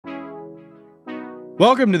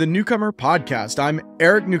Welcome to the Newcomer podcast. I'm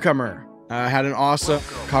Eric Newcomer. I had an awesome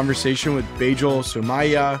conversation with Bejul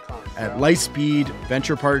Somaia at Lightspeed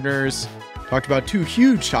Venture Partners. Talked about two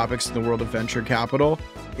huge topics in the world of venture capital.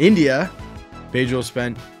 India. Bejul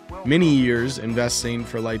spent many years investing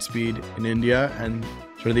for Lightspeed in India and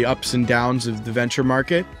sort of the ups and downs of the venture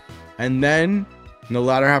market. And then in the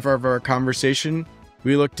latter half of our conversation,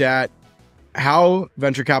 we looked at how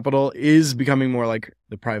venture capital is becoming more like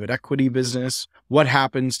the private equity business. What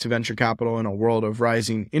happens to venture capital in a world of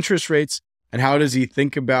rising interest rates? And how does he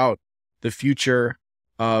think about the future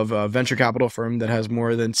of a venture capital firm that has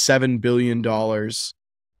more than $7 billion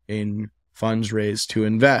in funds raised to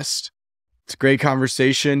invest? It's a great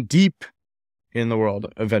conversation, deep in the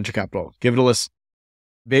world of venture capital. Give it a listen.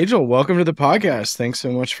 Bejul, welcome to the podcast. Thanks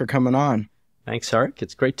so much for coming on. Thanks, Eric.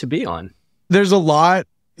 It's great to be on. There's a lot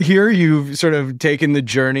here. You've sort of taken the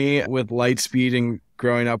journey with Lightspeed and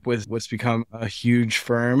growing up with what's become a huge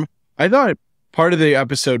firm. I thought part of the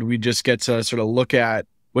episode, we just get to sort of look at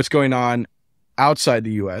what's going on outside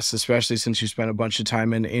the US, especially since you spent a bunch of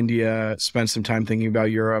time in India, spent some time thinking about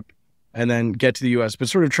Europe, and then get to the US, but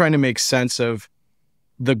sort of trying to make sense of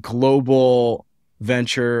the global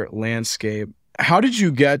venture landscape. How did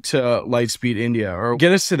you get to Lightspeed India, or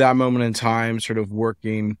get us to that moment in time, sort of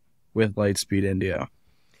working with Lightspeed India?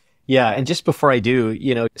 Yeah. And just before I do,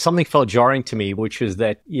 something felt jarring to me, which was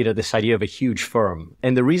that, this idea of a huge firm.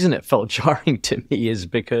 And the reason it felt jarring to me is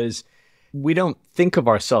because we don't think of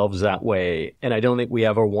ourselves that way. And I don't think we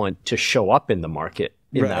ever want to show up in the market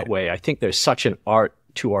in that way. I think there's such an art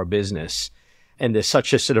to our business, and there's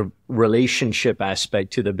such a sort of relationship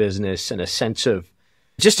aspect to the business, and a sense of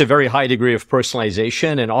just a very high degree of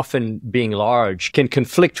personalization, and often being large can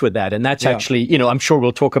conflict with that. And that's actually, I'm sure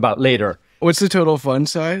we'll talk about later. What's the total fund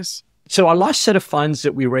size? So our last set of funds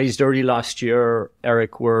that we raised early last year,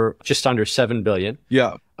 Eric, were just under $7 billion.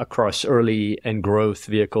 Yeah. Across early and growth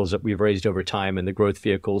vehicles that we've raised over time. And the growth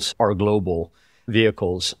vehicles are global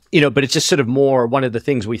vehicles, but it's just sort of more one of the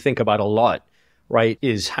things we think about a lot, right,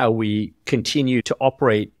 is how we continue to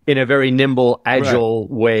operate in a very nimble, agile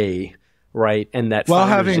way. Right. And that while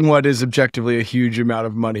having what is objectively a huge amount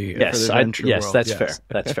of money for the venture world. That's fair.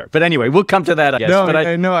 That's fair. But anyway, we'll come to that, I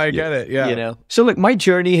guess. No, I get it. Yeah. So look, my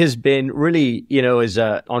journey has been really, as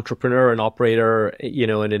an entrepreneur and operator,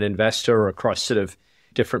 and an investor across sort of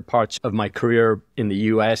different parts of my career in the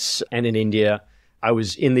US and in India. I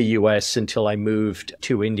was in the US until I moved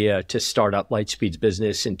to India to start up Lightspeed's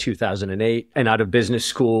business in 2008. And out of business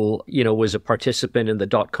school, was a participant in the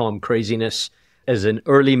dot-com craziness as an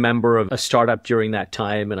early member of a startup during that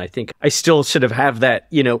time. And I think I still sort of have that,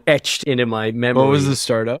 etched into my memory. What was the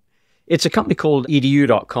startup? It's a company called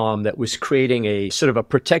edu.com that was creating a sort of a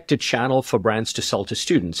protected channel for brands to sell to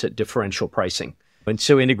students at differential pricing. And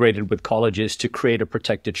so integrated with colleges to create a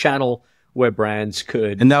protected channel where brands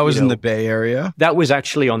could. And that was in the Bay Area? That was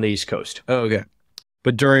actually on the East Coast. Oh, okay.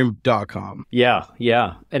 But during .com. Yeah.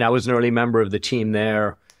 And I was an early member of the team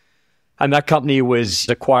there. And that company was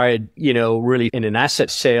acquired, really in an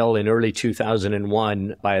asset sale in early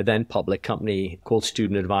 2001 by a then public company called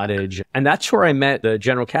Student Advantage. And that's where I met the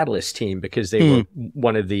General Catalyst team, because they were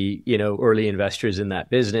one of the, early investors in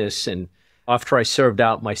that business. And after I served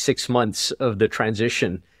out my 6 months of the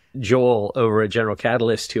transition, Joel over at General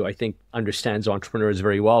Catalyst, who I think understands entrepreneurs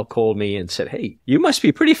very well, called me and said, "Hey, you must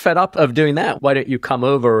be pretty fed up of doing that. Why don't you come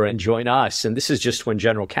over and join us?" And this is just when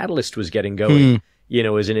General Catalyst was getting going.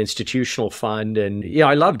 As an institutional fund. And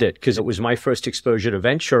I loved it because it was my first exposure to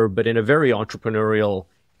venture, but in a very entrepreneurial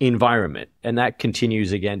environment. And that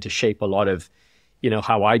continues again to shape a lot of,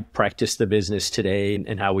 how I practice the business today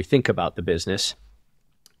and how we think about the business.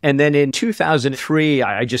 And then in 2003,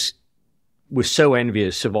 I just was so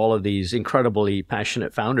envious of all of these incredibly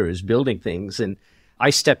passionate founders building things. And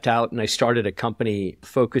I stepped out and I started a company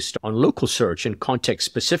focused on local search and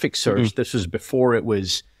context-specific search. This was before it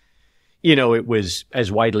was it was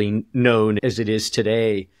as widely known as it is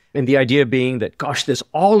today. And the idea being that, gosh, there's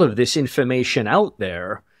all of this information out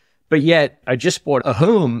there, but yet I just bought a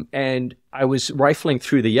home and I was rifling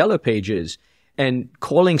through the yellow pages and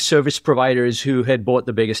calling service providers who had bought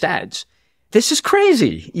the biggest ads. This is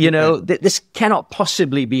crazy. This cannot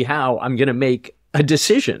possibly be how I'm going to make a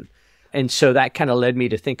decision. And so that kind of led me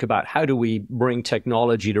to think about how do we bring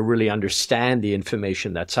technology to really understand the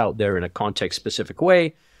information that's out there in a context-specific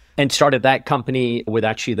way. And started that company with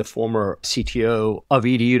actually the former CTO of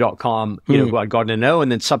edu.com, who I'd gotten to know.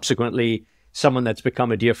 And then subsequently, someone that's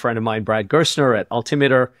become a dear friend of mine, Brad Gerstner at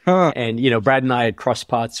Altimeter. And, Brad and I had crossed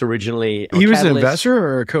paths originally. He was an investor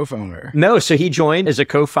or a co-founder? No. So he joined as a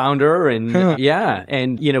co-founder. And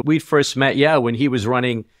and, we'd first met, when he was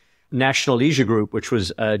running National Leisure Group, which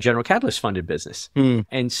was a General Catalyst funded business.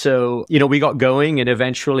 And so, we got going, and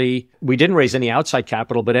eventually we didn't raise any outside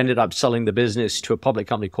capital, but ended up selling the business to a public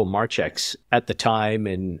company called Marchex at the time.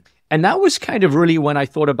 And that was kind of really when I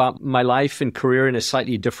thought about my life and career in a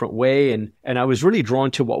slightly different way. And I was really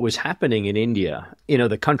drawn to what was happening in India.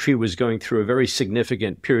 The country was going through a very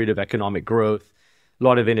significant period of economic growth, a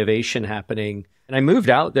lot of innovation happening. And I moved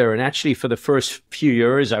out there. And actually, for the first few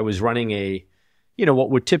years, I was running what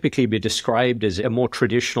would typically be described as a more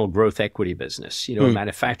traditional growth equity business, a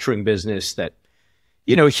manufacturing business that,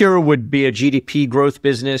 here would be a GDP growth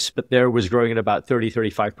business, but there was growing at about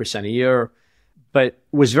 35% a year. But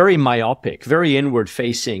was very myopic, very inward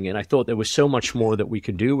facing. And I thought there was so much more that we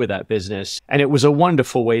could do with that business. And it was a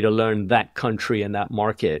wonderful way to learn that country and that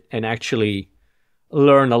market, and actually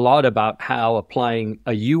learn a lot about how applying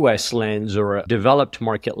a US lens or a developed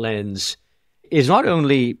market lens is not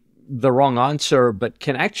only the wrong answer, but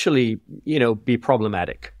can actually, be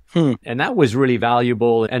problematic. And that was really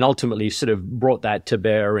valuable, and ultimately sort of brought that to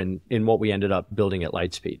bear in what we ended up building at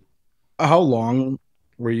Lightspeed. How long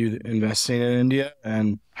were you investing in India,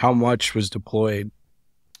 and how much was deployed?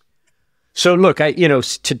 So look,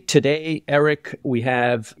 today, Eric,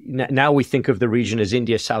 now we think of the region as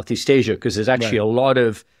India, Southeast Asia, because there's actually a lot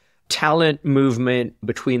of talent movement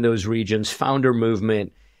between those regions, founder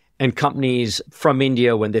movement, and companies from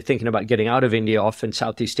India, when they're thinking about getting out of India, often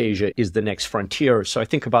Southeast Asia is the next frontier. So I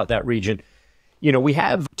think about that region. We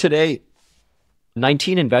have today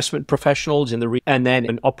 19 investment professionals in the region, and then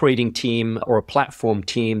an operating team or a platform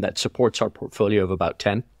team that supports our portfolio of about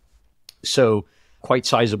 10. So quite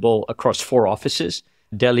sizable across 4 offices: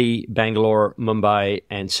 Delhi, Bangalore, Mumbai,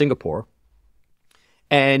 and Singapore.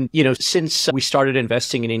 And, since we started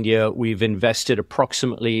investing in India, we've invested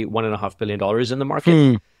approximately $1.5 billion in the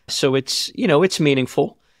market. So it's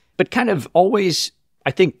meaningful, but kind of always,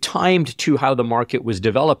 I think, timed to how the market was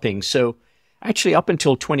developing. So actually, up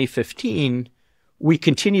until 2015, we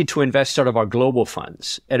continued to invest out of our global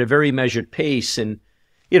funds at a very measured pace. And,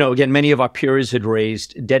 again, many of our peers had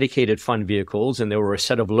raised dedicated fund vehicles, and there were a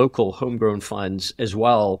set of local homegrown funds as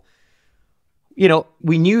well.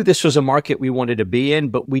 We knew this was a market we wanted to be in,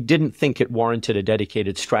 but we didn't think it warranted a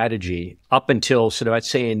dedicated strategy up until sort of, I'd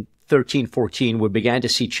say, in 13, 14, we began to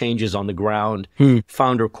see changes on the ground,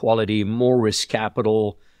 founder quality, more risk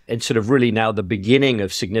capital, and sort of really now the beginning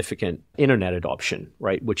of significant internet adoption,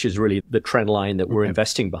 right? Which is really the trend line that we're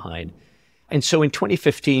investing behind. And so in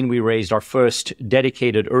 2015, we raised our first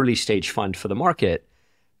dedicated early stage fund for the market,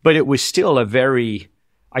 but it was still a very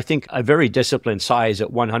disciplined size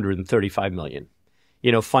at 135 million.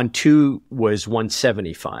 Fund 2 was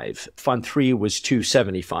 175, Fund 3 was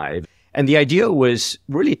 275. And the idea was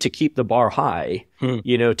really to keep the bar high,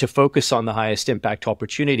 to focus on the highest impact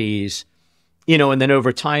opportunities, and then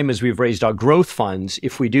over time, as we've raised our growth funds,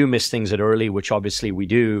 if we do miss things at early, which obviously we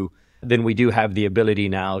do, then we do have the ability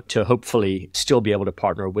now to hopefully still be able to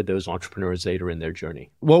partner with those entrepreneurs later in their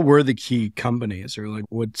journey. What were the key companies, or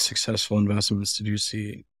what successful investments did you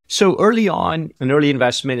see? So early on, an early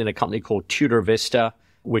investment in a company called Tutor Vista,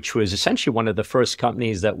 which was essentially one of the first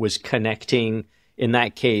companies that was connecting, in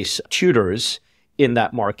that case, tutors in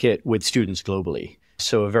that market with students globally.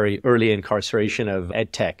 So a very early incarceration of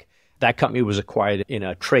EdTech. That company was acquired in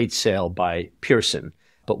a trade sale by Pearson,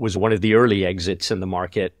 but was one of the early exits in the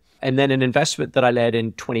market. And then an investment that I led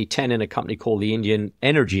in 2010 in a company called the Indian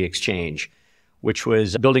Energy Exchange, which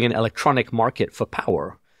was building an electronic market for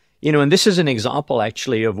power. And this is an example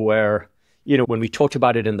actually of where, when we talked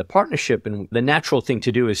about it in the partnership, and the natural thing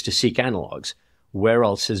to do is to seek analogs. Where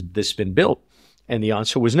else has this been built? And the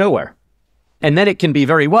answer was nowhere. And then it can be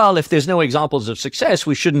very well, if there's no examples of success,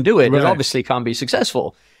 we shouldn't do it. Right. It obviously can't be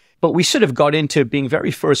successful. But we sort of got into being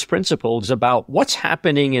very first principles about what's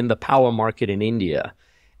happening in the power market in India.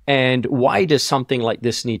 And why does something like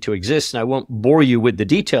this need to exist? And I won't bore you with the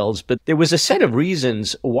details, but there was a set of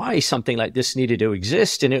reasons why something like this needed to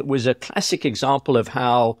exist. And it was a classic example of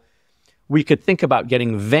how we could think about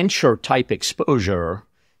getting venture type exposure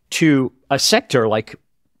to a sector like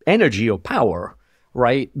energy or power,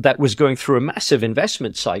 right? That was going through a massive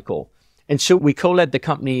investment cycle. And so we co-led the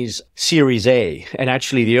company's Series A, and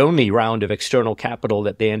actually the only round of external capital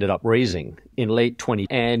that they ended up raising in late 2020.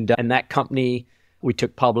 And that company we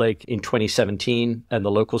took public in 2017 and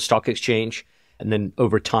the local stock exchange, and then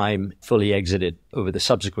over time fully exited over the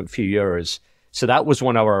subsequent few years. So that was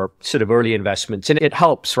one of our sort of early investments. And it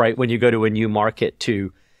helps, right, when you go to a new market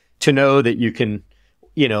to know that you can,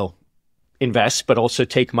 invest, but also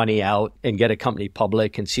take money out and get a company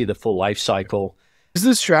public and see the full life cycle. Is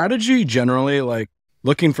the strategy generally like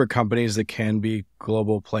looking for companies that can be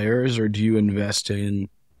global players, or do you invest in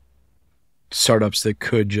startups that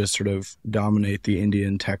could just sort of dominate the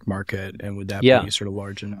Indian tech market? And would that be sort of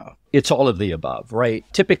large enough? It's all of the above, right?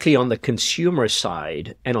 Typically on the consumer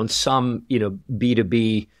side and on some,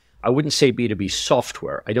 B2B, I wouldn't say B2B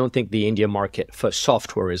software. I don't think the India market for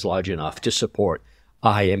software is large enough to support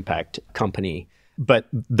a high impact company. But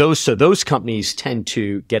those companies tend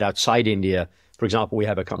to get outside India. For example, we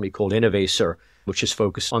have a company called Innovator, which is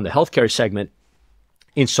focused on the healthcare segment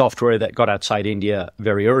in software that got outside India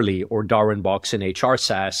very early, or Darwinbox and HR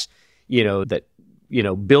SaaS, that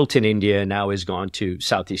built in India now has gone to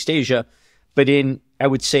Southeast Asia. But I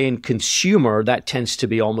would say in consumer, that tends to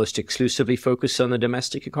be almost exclusively focused on the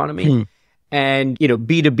domestic economy. And,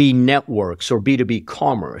 B2B networks or B2B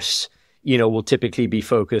commerce, will typically be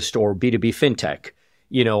focused, or B2B fintech,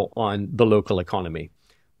 on the local economy.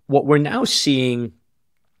 What we're now seeing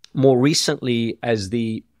more recently as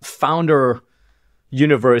the founder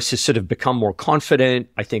universe has sort of become more confident,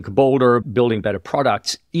 I think bolder, building better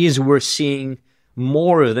products, is we're seeing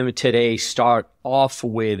more of them today start off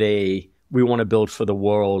with we want to build for the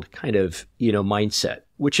world kind of, mindset,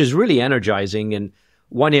 which is really energizing. And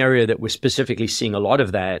one area that we're specifically seeing a lot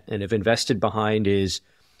of that and have invested behind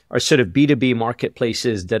are sort of B2B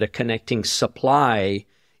marketplaces that are connecting supply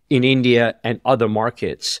in India and other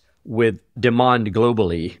markets with demand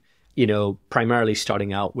globally, primarily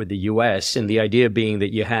starting out with the US. And the idea being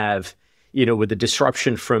that you have, with the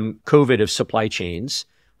disruption from COVID of supply chains,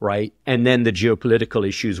 right? And then the geopolitical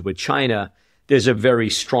issues with China, there's a very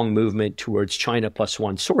strong movement towards China plus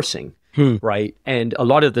one sourcing, right? And a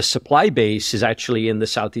lot of the supply base is actually in the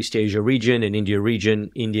Southeast Asia region and India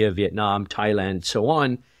region, India, Vietnam, Thailand, so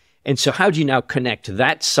on. And so how do you now connect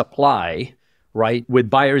that supply, right, with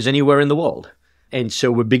buyers anywhere in the world? And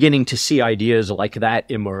so we're beginning to see ideas like that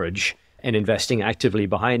emerge and investing actively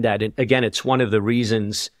behind that. And again, it's one of the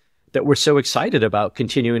reasons that we're so excited about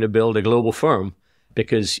continuing to build a global firm,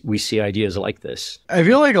 because we see ideas like this. I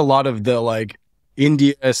feel like a lot of the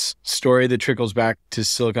India's story that trickles back to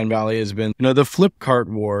Silicon Valley has been, the Flipkart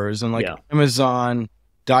wars and Amazon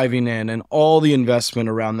diving in and all the investment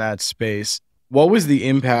around that space. What was the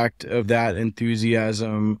impact of that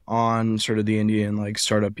enthusiasm on sort of the Indian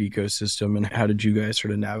startup ecosystem, and how did you guys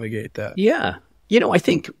sort of navigate that? Yeah. I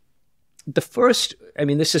think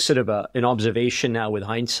this is sort of an observation now with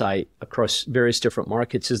hindsight across various different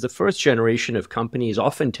markets, is the first generation of companies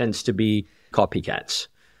often tends to be copycats,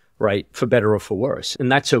 right? For better or for worse. And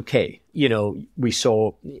that's okay. We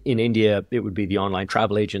saw in India, it would be the online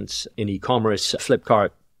travel agents, in e-commerce,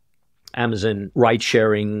 Flipkart, Amazon, ride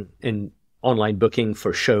sharing, and online booking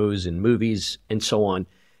for shows and movies and so on.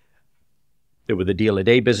 There were the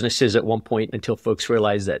deal-a-day businesses at one point until folks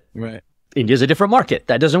realized that India's a different market.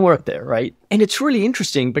 That doesn't work there, right? And it's really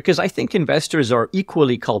interesting because I think investors are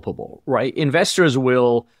equally culpable, right? Investors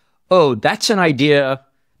will, that's an idea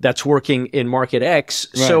that's working in market X,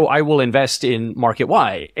 so I will invest in market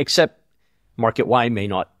Y, except market Y may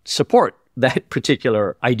not support that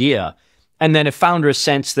particular idea. And then if founders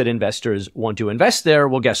sense that investors want to invest there,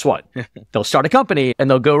 well, guess what? They'll start a company and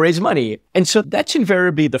they'll go raise money. And so that's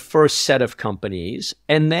invariably the first set of companies.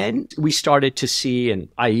 And then we started to see, and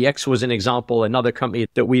IEX was an example, another company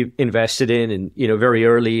that we invested in and, very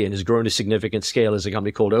early and has grown to significant scale, is a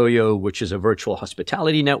company called Oyo, which is a virtual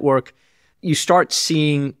hospitality network. You start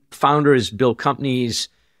seeing founders build companies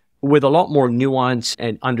with a lot more nuance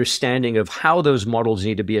and understanding of how those models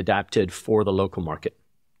need to be adapted for the local market.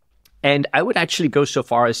 And I would actually go so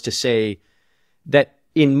far as to say that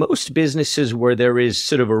in most businesses where there is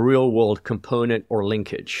sort of a real world component or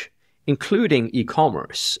linkage, including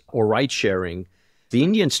e-commerce or ride sharing, the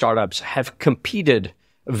Indian startups have competed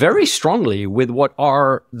very strongly with what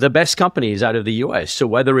are the best companies out of the US. So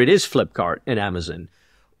whether it is Flipkart and Amazon,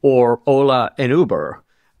 or Ola and Uber,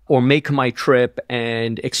 or Make My Trip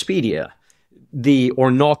and Expedia, or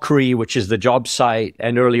Naukri, which is the job site,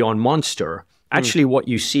 and early on Monster. Actually, what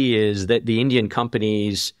you see is that the Indian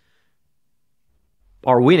companies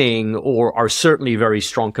are winning, or are certainly very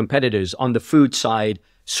strong competitors. On the food side,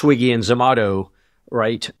 Swiggy and Zomato,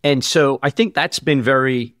 right? And so I think that's been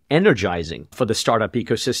very energizing for the startup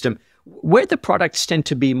ecosystem, where the products tend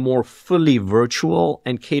to be more fully virtual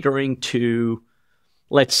and catering to,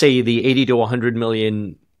 let's say, the 80 to 100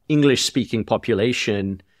 million English-speaking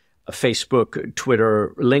population, Facebook,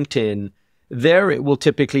 Twitter, LinkedIn. There it will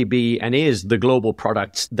typically be, and is, the global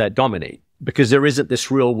products that dominate, because there isn't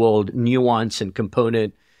this real world nuance and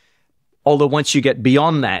component. Although once you get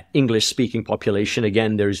beyond that English-speaking population,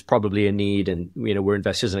 again, there's probably a need, and we're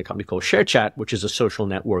investors in a company called ShareChat, which is a social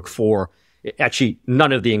network for actually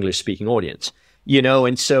none of the English-speaking audience.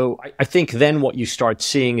 And so I think then what you start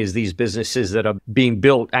seeing is these businesses that are being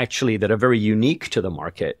built actually that are very unique to the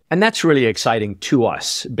market. And that's really exciting to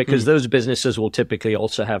us because those businesses will typically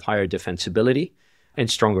also have higher defensibility and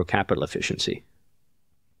stronger capital efficiency.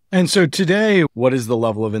 And so today, what is the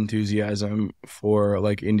level of enthusiasm for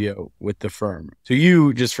like India with the firm? So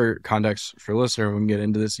you, just for context for listener, we can get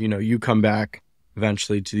into this, you come back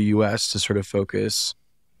eventually to the US to sort of focus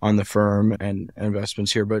on the firm and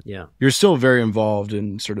investments here, but you're still very involved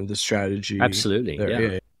in sort of the strategy. Absolutely.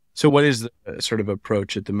 Yeah. So what is the sort of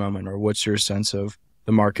approach at the moment, or what's your sense of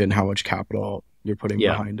the market and how much capital you're putting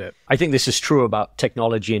behind it? I think this is true about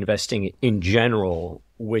technology investing in general,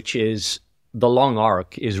 which is the long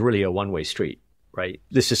arc is really a one-way street, right?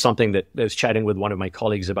 This is something that I was chatting with one of my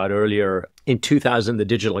colleagues about earlier. In 2000, the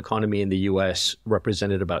digital economy in the US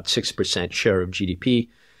represented about 6% share of GDP.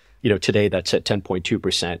 Today that's at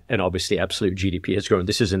 10.2%, and obviously absolute GDP has grown.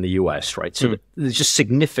 This is in the US, right? So there's just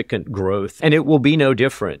significant growth, and it will be no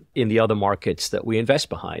different in the other markets that we invest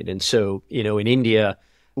behind. And so, in India,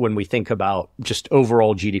 when we think about just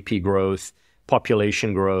overall GDP growth,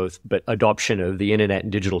 population growth, but adoption of the internet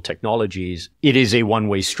and digital technologies, it is a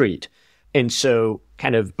one-way street. And so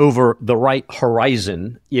kind of over the right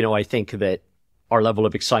horizon, I think that our level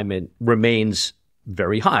of excitement remains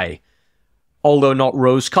very high, although not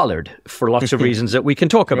rose-colored for lots of reasons that we can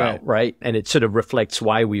talk about, right? And it sort of reflects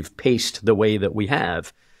why we've paced the way that we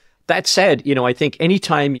have. That said, I think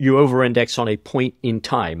anytime you over-index on a point in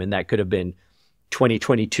time, and that could have been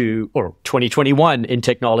 2022 or 2021 in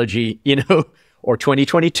technology, or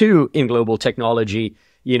 2022 in global technology,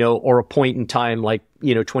 or a point in time like,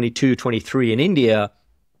 22, 23 in India,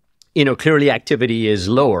 clearly activity is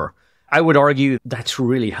lower. I would argue that's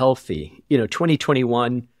really healthy.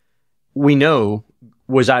 2021, we know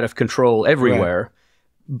was out of control everywhere,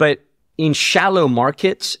 but in shallow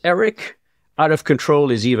markets, Eric, out of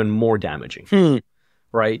control is even more damaging,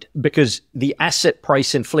 right? Because the asset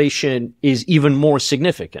price inflation is even more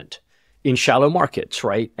significant in shallow markets,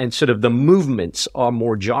 right? And sort of the movements are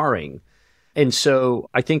more jarring. And so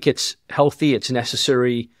I think it's healthy, it's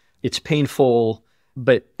necessary, it's painful.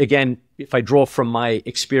 But again, if I draw from my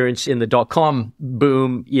experience in the dot-com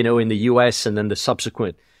boom, in the US and then the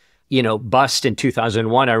subsequent, bust in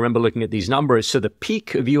 2001, I remember looking at these numbers. So the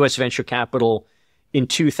peak of US venture capital in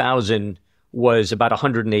 2000 was about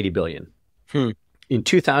 180 billion. In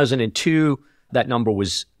 2002, that number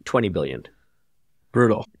was 20 billion.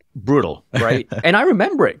 Brutal, right? And I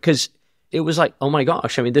remember it because it was like, oh my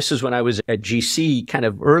gosh. I mean, this is when I was at GC kind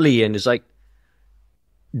of early, and it's like,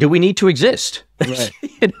 do we need to exist? Right.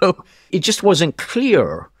 It just wasn't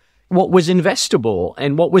clear what was investable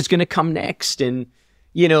and what was going to come next. And,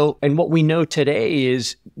 and what we know today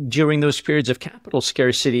is during those periods of capital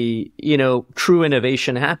scarcity, true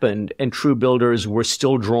innovation happened and true builders were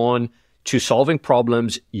still drawn to solving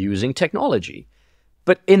problems using technology.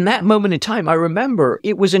 But in that moment in time, I remember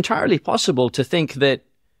it was entirely possible to think that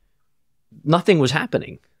nothing was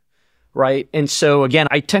happening, right? And so again,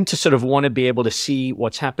 I tend to sort of want to be able to see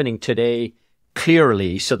what's happening today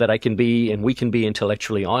clearly so that I can be, and we can be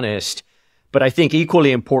intellectually honest. But I think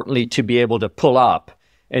equally importantly to be able to pull up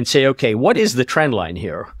and say, okay, what is the trend line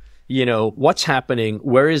here? What's happening?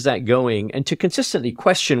 Where is that going? And to consistently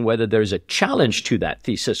question whether there's a challenge to that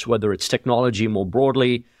thesis, whether it's technology more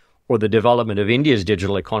broadly or the development of India's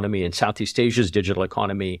digital economy and Southeast Asia's digital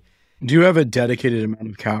economy. Do you have a dedicated amount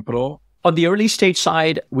of capital? On the early stage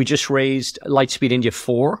side, we just raised Lightspeed India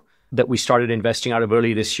 4 that we started investing out of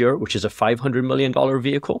early this year, which is a $500 million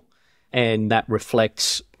vehicle. And that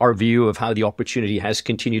reflects our view of how the opportunity has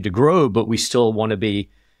continued to grow, but we still want to be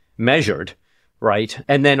measured, right?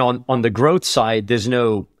 And then on the growth side, there's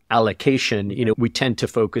no allocation. We tend to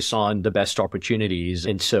focus on the best opportunities.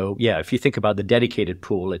 And so, if you think about the dedicated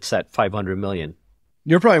pool, it's that 500 million.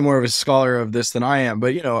 You're probably more of a scholar of this than I am,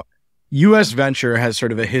 but US venture has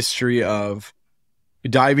sort of a history of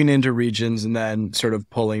diving into regions and then sort of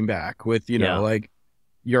pulling back with, like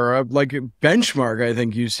Europe, like Benchmark, I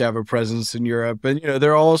think used to have a presence in Europe, and,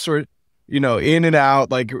 they're all sort of, in and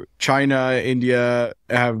out, like China, India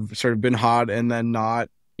have sort of been hot and then not.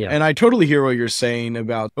 Yeah. And I totally hear what you're saying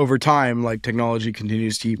about over time, like technology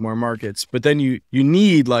continues to eat more markets, but then you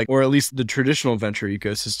need or at least the traditional venture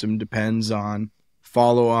ecosystem depends on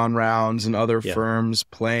follow-on rounds and other firms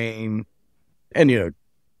playing. And,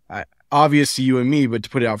 obvious to you and me, but to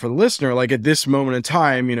put it out for the listener, like at this moment in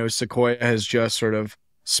time, Sequoia has just sort of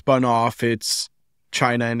spun off its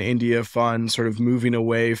China and India fund, sort of moving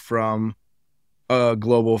away from a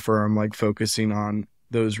global firm, like focusing on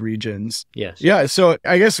those regions. Yes. Yeah. So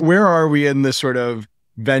I guess where are we in this sort of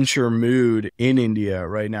venture mood in India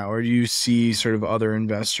right now? Or do you see sort of other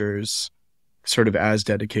investors sort of as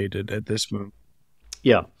dedicated at this moment?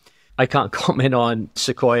 Yeah. I can't comment on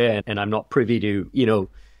Sequoia, and I'm not privy to,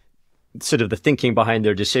 sort of the thinking behind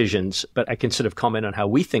their decisions, but I can sort of comment on how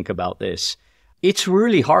we think about this. It's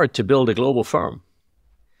really hard to build a global firm,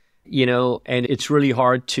 and it's really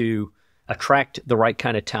hard to attract the right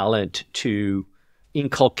kind of talent to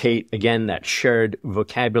inculcate, again, that shared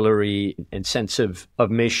vocabulary and sense of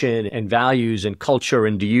mission and values and culture.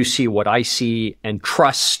 And do you see what I see? And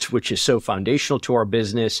trust, which is so foundational to our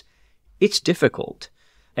business. It's difficult.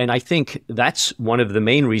 And I think that's one of the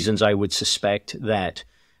main reasons I would suspect that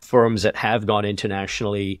firms that have gone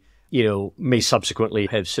internationally, may subsequently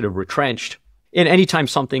have sort of retrenched. And anytime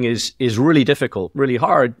something is really difficult, really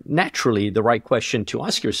hard, naturally, the right question to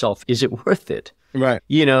ask yourself, is it worth it? Right.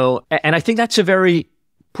 And I think that's a very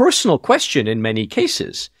personal question in many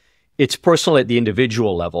cases. It's personal at the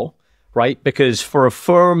individual level, right? Because for a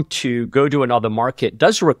firm to go to another market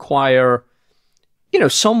does require,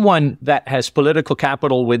 someone that has political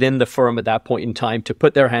capital within the firm at that point in time to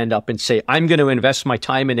put their hand up and say, I'm going to invest my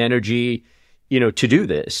time and energy, to do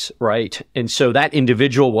this, right? And so that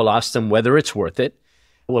individual will ask them whether it's worth it,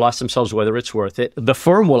 will ask themselves whether it's worth it. The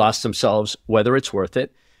firm will ask themselves whether it's worth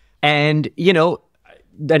it. And,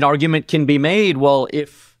 an argument can be made, well,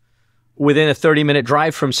 if within a 30-minute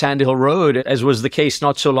drive from Sand Hill Road, as was the case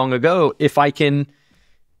not so long ago, if I can,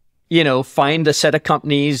 find a set of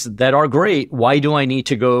companies that are great, why do I need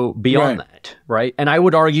to go beyond that, right? And I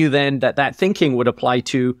would argue then that thinking would apply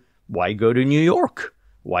to why go to New York?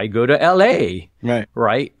 Why go to LA?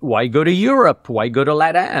 Right? Why go to Europe? Why go to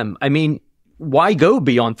LATAM? I mean, why go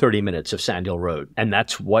beyond 30 minutes of Sand Hill Road? And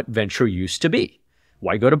that's what venture used to be.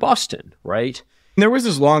 Why go to Boston, right? There was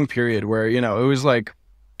this long period where, it was like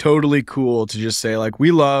totally cool to just say like,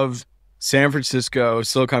 we love San Francisco,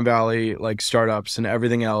 Silicon Valley, like startups, and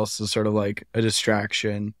everything else is sort of like a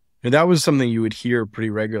distraction. And that was something you would hear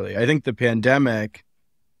pretty regularly. I think the pandemic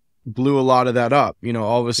blew a lot of that up.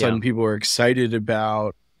 All of a sudden people were excited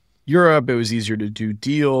about Europe. It was easier to do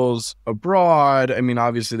deals abroad. I mean,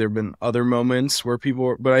 obviously there have been other moments where people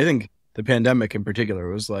were, but I think the pandemic in particular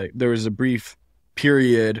was like, there was a brief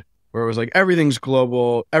period where it was like, everything's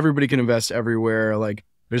global. Everybody can invest everywhere. Like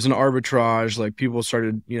there's an arbitrage, like people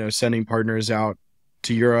started, sending partners out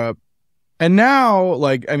to Europe. And now,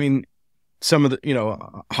 like, I mean, some of the,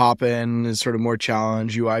 Hopin is sort of more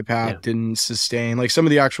challenged. UiPath didn't sustain. Like some of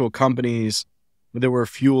the actual companies that were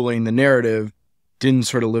fueling the narrative didn't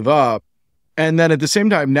sort of live up. And then at the same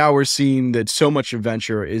time, now we're seeing that so much of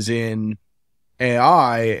venture is in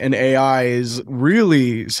AI, and AI is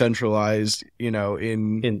really centralized,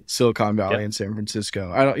 in Silicon Valley and San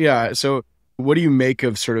Francisco. So what do you make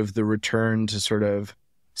of sort of the return to sort of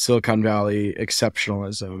Silicon Valley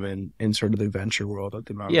exceptionalism in sort of the venture world at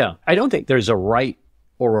the moment? Yeah, I don't think there's a right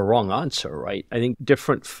or a wrong answer, right? I think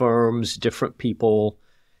different firms, different people,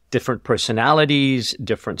 different personalities,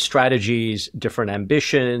 different strategies, different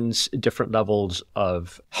ambitions, different levels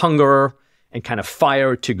of hunger and kind of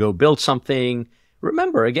fire to go build something.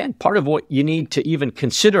 Remember, again, part of what you need to even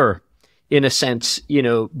consider, in a sense,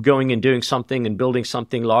 going and doing something and building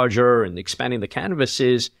something larger and expanding the canvas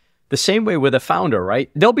is the same way with a founder, right?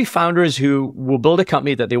 There'll be founders who will build a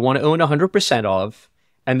company that they want to own 100% of,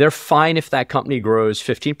 and they're fine if that company grows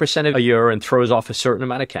 15% a year and throws off a certain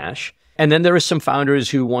amount of cash. And then there are some founders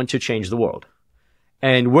who want to change the world.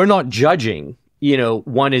 And we're not judging,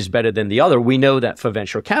 one is better than the other. We know that for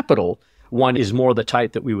venture capital, one is more the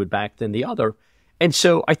type that we would back than the other. And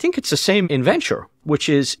so I think it's the same in venture, which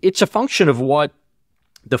is it's a function of what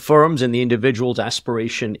the firm's and the individual's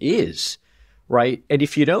aspiration is, right? And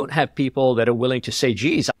if you don't have people that are willing to say,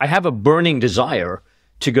 geez, I have a burning desire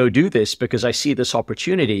to go do this because I see this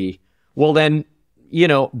opportunity, well, then,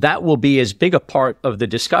 that will be as big a part of the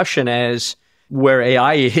discussion as where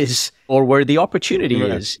AI is or where the opportunity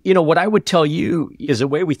is. What I would tell you is the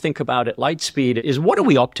way we think about it, Lightspeed, is what are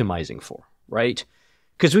we optimizing for, right?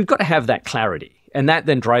 Because we've got to have that clarity, and that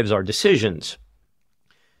then drives our decisions.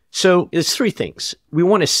 So there's three things. We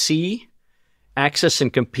want to see, access,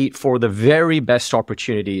 and compete for the very best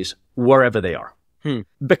opportunities wherever they are.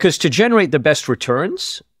 Because to generate the best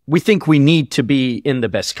returns, we think we need to be in the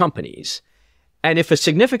best companies. And if a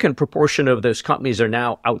significant proportion of those companies are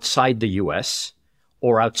now outside the US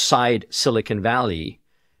or outside Silicon Valley,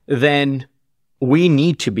 then we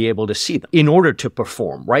need to be able to see them in order to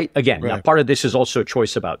perform, right? Again, now part of this is also a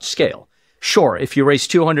choice about scale. Sure, if you raise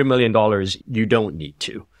 $200 million, you don't need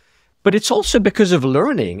to. But it's also because of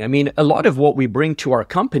learning. I mean, a lot of what we bring to our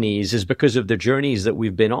companies is because of the journeys that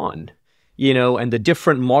we've been on. and the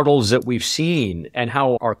different models that we've seen and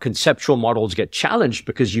how our conceptual models get challenged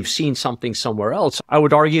because you've seen something somewhere else. I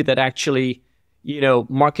would argue that actually,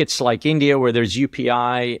 markets like India where there's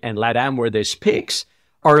UPI and LATAM where there's PIX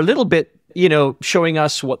are a little bit, showing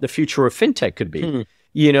us what the future of fintech could be,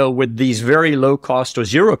 with these very low cost or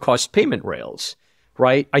zero cost payment rails,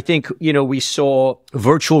 right? I think, we saw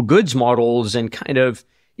virtual goods models and kind of,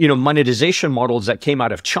 monetization models that came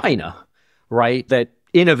out of China, right? That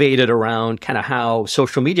innovated around kind of how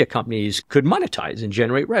social media companies could monetize and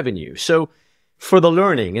generate revenue. So for the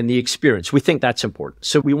learning and the experience, we think that's important.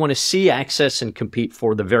 So we want to see, access, and compete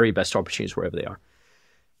for the very best opportunities wherever they are.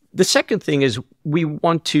 The second thing is we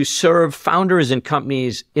want to serve founders and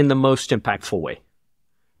companies in the most impactful way,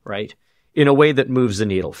 right? In a way that moves the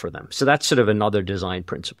needle for them. So that's sort of another design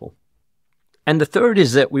principle. And the third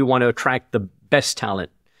is that we want to attract the best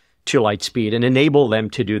talent to Lightspeed and enable them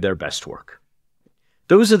to do their best work.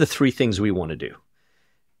 Those are the three things we want to do.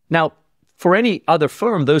 Now, for any other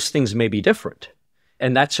firm, those things may be different,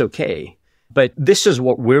 and that's okay. But this is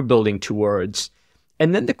what we're building towards.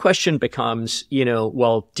 And then the question becomes,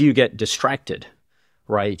 well, do you get distracted,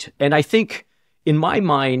 right? And I think in my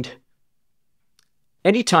mind,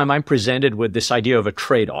 anytime I'm presented with this idea of a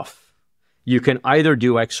trade-off, you can either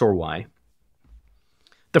do X or Y.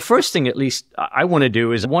 The first thing, at least, I want to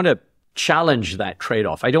do is I want to challenge that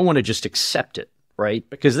trade-off. I don't want to just accept it, right?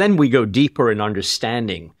 Because then we go deeper in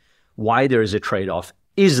understanding why there is a trade-off.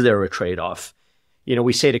 Is there a trade-off?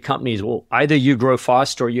 We say to companies, well, either you grow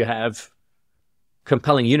fast or you have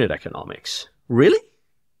compelling unit economics. Really?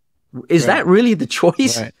 Is that really the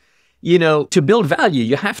choice? Right. To build value,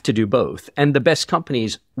 you have to do both. And the best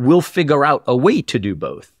companies will figure out a way to do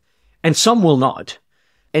both. And some will not.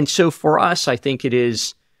 And so for us, I think it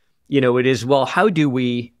is, well, how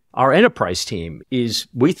do our enterprise team is,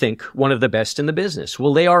 we think, one of the best in the business.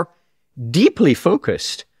 Well, they are deeply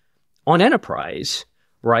focused on enterprise,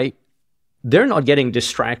 right? They're not getting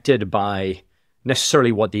distracted by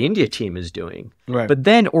necessarily what the India team is doing. Right. But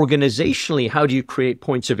then organizationally, how do you create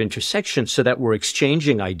points of intersection so that we're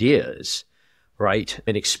exchanging ideas, right?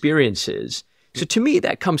 And experiences. So to me,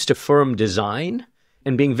 that comes to firm design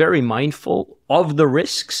and being very mindful of the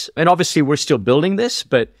risks. And obviously, we're still building this,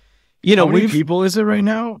 but, how many people is it right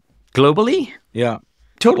now? Globally? Yeah.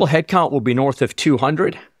 Total headcount will be north of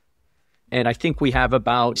 200. And I think we have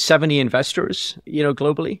about 70 investors,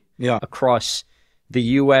 globally. Yeah. Across the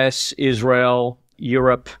US, Israel,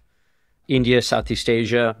 Europe, India, Southeast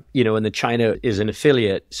Asia, and then China is an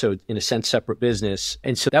affiliate. So in a sense, separate business.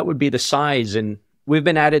 And so that would be the size. And we've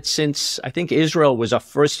been at it since, I think Israel was our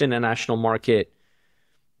first international market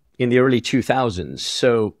in the early 2000s.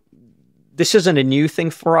 So this isn't a new thing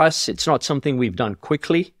for us. It's not something we've done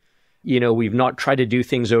quickly. We've not tried to do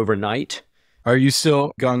things overnight. Are you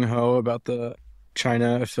still gung-ho about the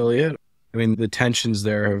China affiliate? I mean, the tensions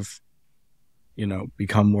there have,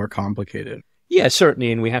 become more complicated. Yeah,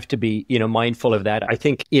 certainly. And we have to be, mindful of that. I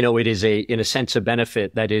think, it is in a sense, a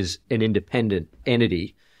benefit that is an independent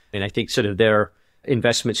entity. And I think sort of their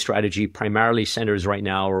investment strategy primarily centers right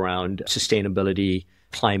now around sustainability,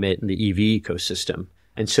 climate, and the EV ecosystem.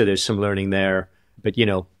 And so there's some learning there. But,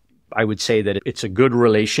 I would say that it's a good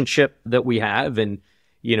relationship that we have. And,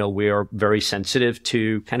 we are very sensitive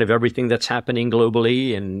to kind of everything that's happening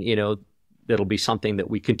globally. And, that'll be something that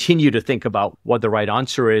we continue to think about what the right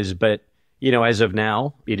answer is. But, as of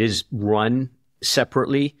now, it is run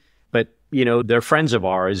separately. But, they're friends of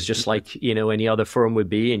ours, just like, any other firm would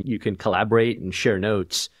be. And you can collaborate and share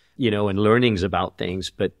notes, and learnings about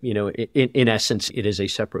things. But, in essence, it is a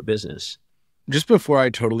separate business. Just before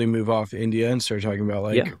I totally move off India and start talking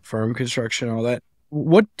about firm construction and all that,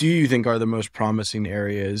 what do you think are the most promising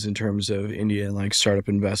areas in terms of Indian startup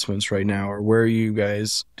investments right now? Or where are you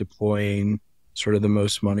guys deploying sort of the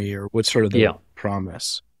most money, or what's sort of the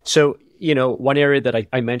promise? So, one area that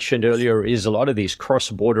I mentioned earlier is a lot of these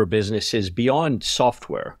cross-border businesses beyond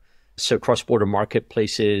software. So cross-border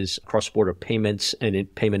marketplaces, cross-border payments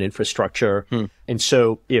and payment infrastructure. And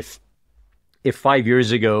so if 5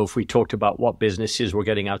 years ago, if we talked about what businesses were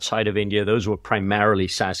getting outside of India, those were primarily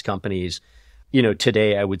SaaS companies.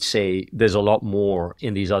 Today, I would say there's a lot more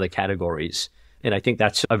in these other categories. And I think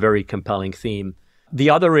that's a very compelling theme.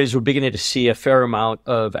 The other is we're beginning to see a fair amount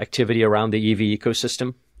of activity around the EV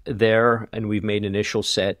ecosystem there. And we've made an initial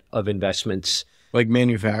set of investments. Like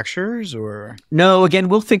manufacturers or? No, again,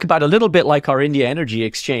 we'll think about a little bit like our India Energy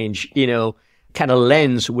Exchange, kind of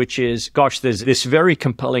lens, which is, gosh, there's this very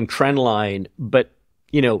compelling trend line, but,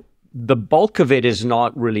 the bulk of it is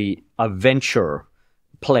not really a venture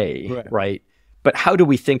play, right? But how do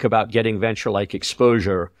we think about getting venture-like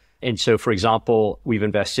exposure And so, for example, we've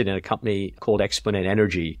invested in a company called Exponent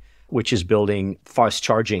Energy, which is building fast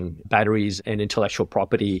charging batteries and intellectual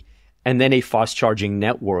property, and then a fast charging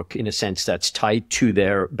network in a sense that's tied to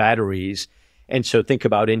their batteries. And so think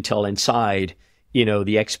about Intel Inside,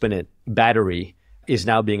 the Exponent battery is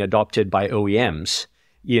now being adopted by OEMs,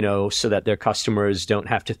 so that their customers don't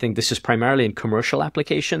have to think. This is primarily in commercial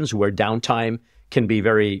applications where downtime can be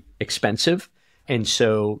very expensive. And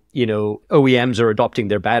so, OEMs are adopting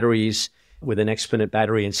their batteries with an Exponent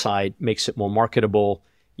battery inside, makes it more marketable.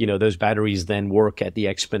 Those batteries then work at the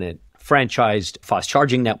Exponent franchised fast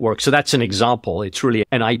charging network. So that's an example. It's really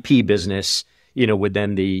an IP business, with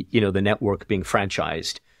then the network being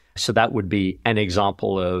franchised. So that would be an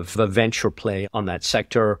example of a venture play on that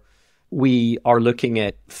sector. We are looking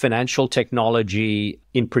at financial technology,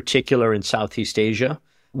 in particular in Southeast Asia.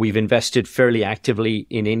 We've invested fairly actively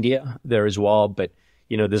in India there as well, but,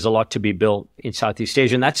 there's a lot to be built in Southeast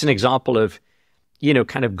Asia. And that's an example of,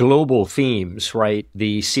 kind of global themes, right?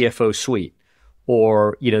 The CFO suite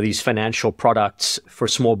or, these financial products for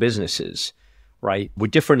small businesses, right?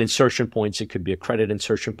 With different insertion points, it could be a credit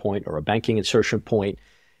insertion point or a banking insertion point.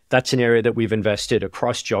 That's an area that we've invested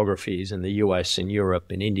across geographies in the US and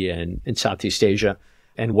Europe and India and Southeast Asia.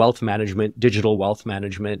 And wealth management, digital wealth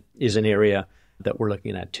management is an area that we're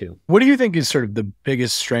looking at too. What do you think is sort of the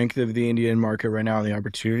biggest strength of the Indian market right now, the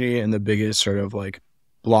opportunity, and the biggest sort of like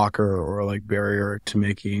blocker or like barrier to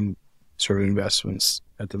making sort of investments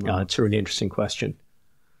at the moment? That's a really interesting question.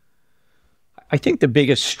 I think the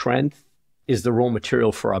biggest strength is the raw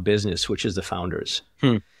material for our business, which is the founders.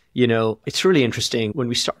 It's really interesting. When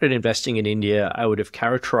we started investing in India, I would have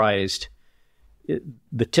characterized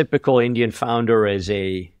the typical Indian founder as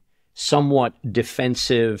a somewhat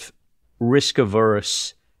defensive,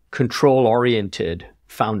 risk-averse, control-oriented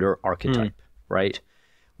founder archetype, right?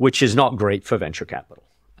 Which is not great for venture capital.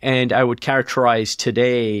 And I would characterize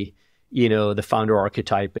today, the founder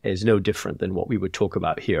archetype as no different than what we would talk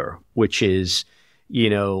about here, which is,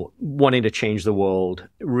 wanting to change the world,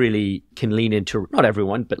 really can lean into, not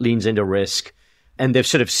everyone, but leans into risk. And they've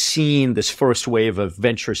sort of seen this first wave of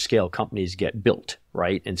venture scale companies get built,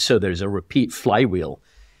 right? And so there's a repeat flywheel.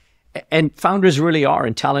 And founders really are,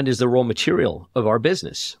 and talent is the raw material of our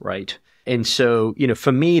business, right? And so,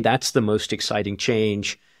 for me, that's the most exciting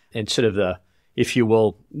change and sort of the, if you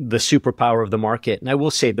will, the superpower of the market. And I will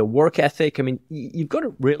say the work ethic, you've got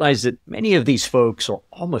to realize that many of these folks, or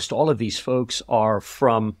almost all of these folks, are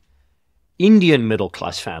from Indian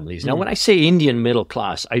middle-class families. Now, when I say Indian middle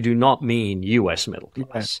class, I do not mean U.S. middle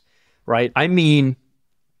class, right? I mean,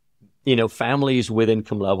 families with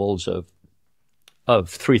income levels of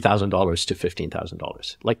 $3,000 to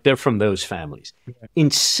 $15,000. Like they're from those families.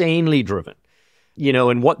 Insanely driven,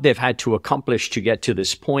 and what they've had to accomplish to get to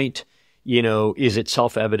this point, is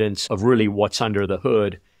itself evidence of really what's under the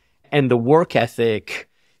hood. And the work ethic,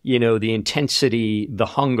 the intensity, the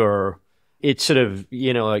hunger, it sort of,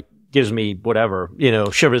 it gives me whatever,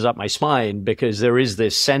 shivers up my spine, because there is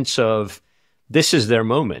this sense of this is their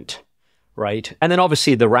moment, right? And then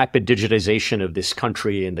obviously the rapid digitization of this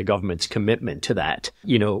country and the government's commitment to that,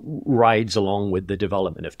 rides along with the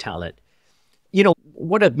development of talent.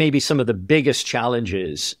 What are maybe some of the biggest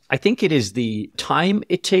challenges? I think it is the time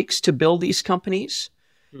it takes to build these companies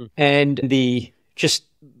and the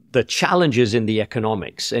challenges in the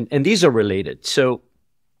economics. And these are related. So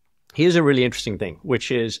here's a really interesting thing, which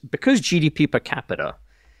is because GDP per capita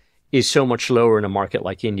is so much lower in a market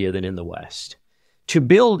like India than in the West, to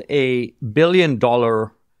build a $1 billion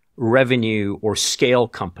revenue or scale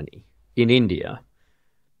company in India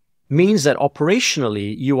means that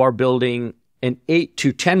operationally you are building an $8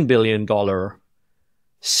 to $10 billion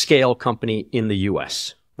scale company in the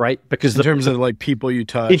US, right? Because in terms of like people you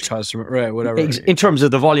touch, customer, right, whatever. In terms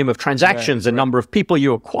of the volume of transactions, the number of people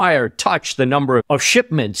you acquire, touch, the number of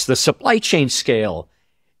shipments, the supply chain scale.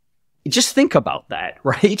 Just think about that,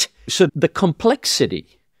 right? So the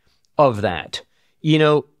complexity of that,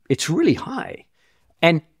 it's really high.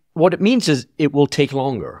 And what it means is it will take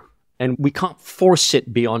longer, and we can't force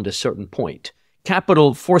it beyond a certain point.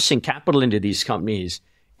 Forcing capital into these companies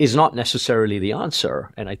is not necessarily the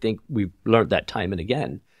answer. And I think we've learned that time and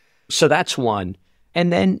again. So that's one.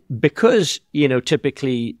 And then because,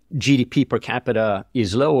 typically GDP per capita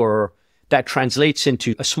is lower, that translates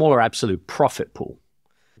into a smaller absolute profit pool,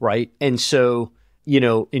 right? And so,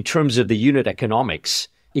 in terms of the unit economics,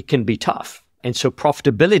 it can be tough. And so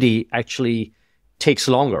profitability actually takes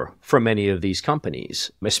longer for many of these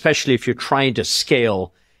companies, especially if you're trying to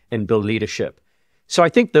scale and build leadership. So I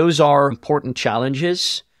think those are important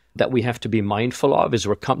challenges that we have to be mindful of as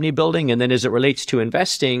we're company building. And then as it relates to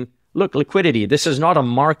investing, look, liquidity, this is not a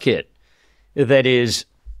market that is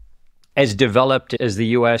as developed as the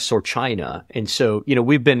US or China. And so,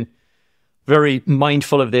 we've been very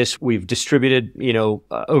mindful of this. We've distributed,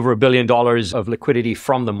 over $1 billion of liquidity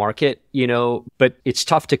from the market, but it's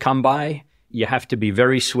tough to come by. You have to be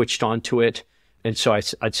very switched on to it. And so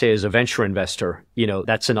I'd say as a venture investor,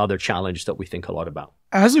 that's another challenge that we think a lot about.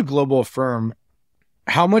 As a global firm,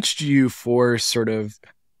 how much do you force sort of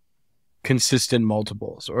consistent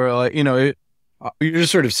multiples? Or, you're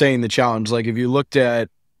just sort of saying the challenge. Like if you looked at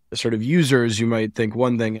sort of users, you might think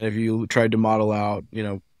one thing. And if you tried to model out,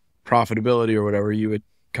 profitability or whatever, you would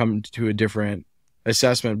come to a different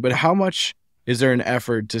assessment. But how much is there an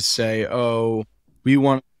effort to say, oh, we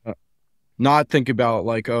want to not think about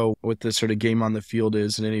like, oh, what the sort of game on the field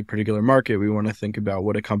is in any particular market. We want to think about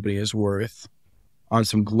what a company is worth on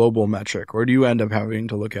some global metric, or do you end up having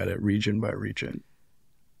to look at it region by region?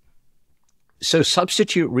 So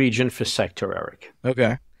substitute region for sector, Eric.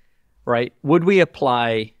 Okay. Right? Would we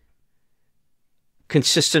apply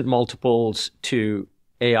consistent multiples to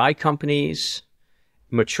AI companies,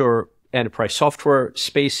 mature enterprise software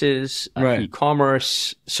spaces, right,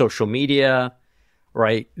 e-commerce, social media,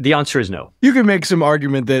 right? The answer is no. You can make some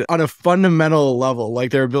argument that on a fundamental level,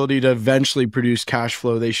 like their ability to eventually produce cash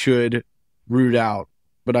flow, they should root out.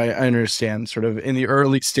 But I understand sort of in the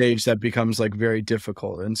early stage that becomes like very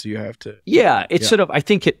difficult. And so you have to. Yeah, it's sort of, I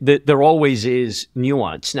think there always is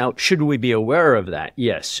nuance. Now, should we be aware of that?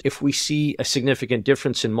 Yes. If we see a significant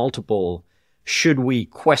difference in multiple, should we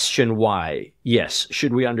question why? Yes.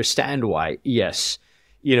 Should we understand why? Yes.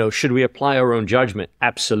 Should we apply our own judgment?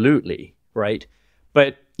 Absolutely. Right.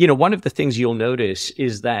 But, one of the things you'll notice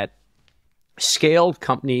is that scaled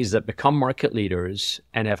companies that become market leaders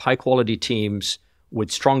and have high quality teams with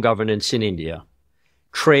strong governance in India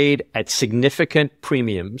trade at significant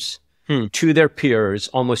premiums to their peers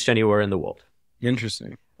almost anywhere in the world.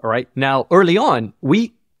 Interesting. All right. Now, early on,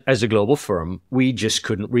 we, as a global firm, we just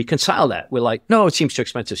couldn't reconcile that. We're like, no, it seems too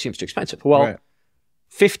expensive. Well, right.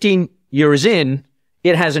 15 years in,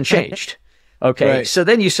 it hasn't changed. Okay. Right. So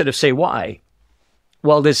then you sort of say, why?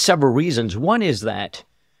 Well, there's several reasons. One is that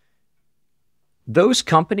those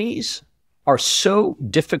companies are so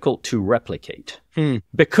difficult to replicate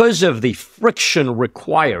because of the friction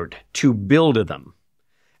required to build them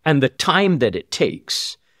and the time that it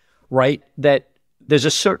takes, right? That there's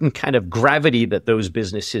a certain kind of gravity that those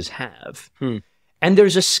businesses have. And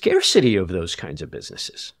there's a scarcity of those kinds of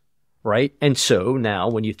businesses, right? And so now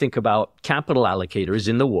when you think about capital allocators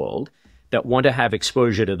in the world that want to have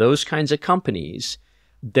exposure to those kinds of companies,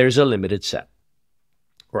 there's a limited set.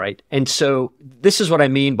 Right. And so this is what I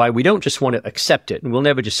mean by we don't just want to accept it. And we'll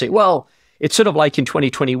never just say, well, it's sort of like in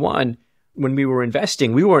 2021, when we were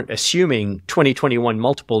investing, we weren't assuming 2021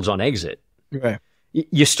 multiples on exit. Right.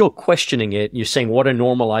 You're still questioning it. You're saying, what are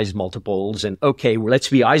normalized multiples? And okay, well, let's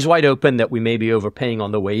be eyes wide open that we may be overpaying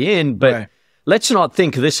on the way in, but let's not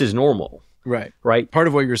think this is normal. Right. Right. Part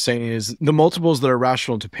of what you're saying is the multiples that are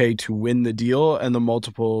rational to pay to win the deal and the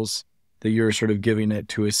multiples that you're sort of giving it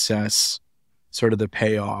to assess sort of the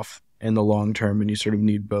payoff in the long term, and you sort of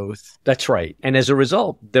need both. That's right. And as a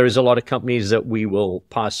result, there's a lot of companies that we will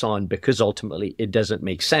pass on because ultimately it doesn't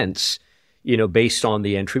make sense, based on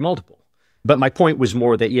the entry multiple. But my point was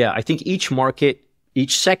more that, I think each market,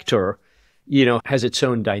 each sector, has its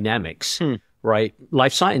own dynamics, right?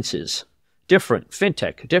 Life sciences, different.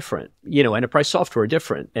 Fintech, different. Enterprise software,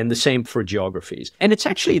 different. And the same for geographies. And it's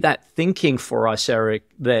actually that thinking for us, Eric,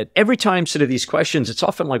 that every time sort of these questions, it's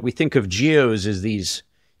often like we think of geos as these,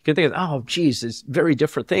 you can think of, oh, geez, it's very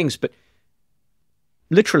different things. But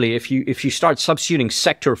literally, if you start substituting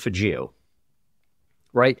sector for geo,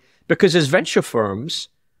 right? Because as venture firms,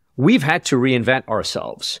 we've had to reinvent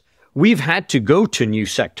ourselves. We've had to go to new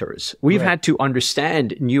sectors. We've had to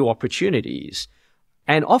understand new opportunities.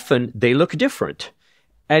 And often they look different.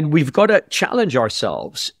 And we've got to challenge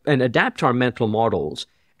ourselves and adapt our mental models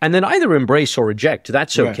and then either embrace or reject.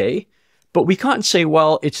 That's okay. Right. But we can't say,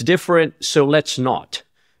 well, it's different, so let's not.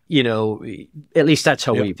 At least that's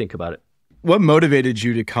how we think about it. What motivated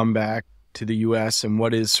you to come back to the US, and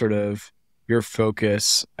what is sort of your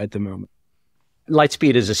focus at the moment?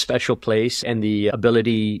 Lightspeed is a special place, and the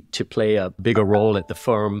ability to play a bigger role at the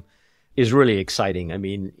firm is really exciting. I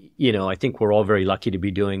mean, I think we're all very lucky to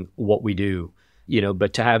be doing what we do,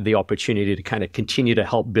 but to have the opportunity to kind of continue to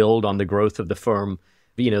help build on the growth of the firm,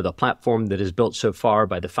 the platform that is built so far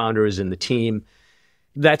by the founders and the team,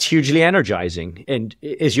 that's hugely energizing. And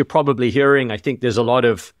as you're probably hearing, I think there's a lot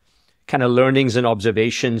of kind of learnings and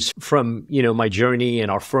observations from, my journey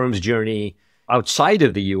and our firm's journey outside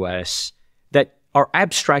of the US that are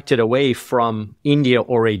abstracted away from India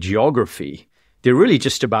or a geography. They're really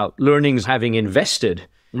just about learnings having invested,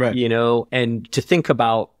 right, and to think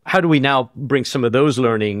about how do we now bring some of those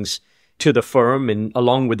learnings to the firm and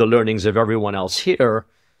along with the learnings of everyone else here,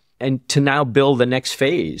 and to now build the next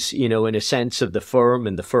phase, in a sense of the firm.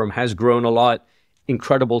 And the firm has grown a lot,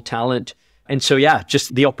 incredible talent. And so, yeah,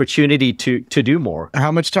 just the opportunity to do more.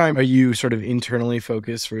 How much time are you sort of internally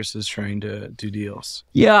focused versus trying to do deals?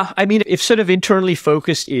 Yeah, I mean, if sort of internally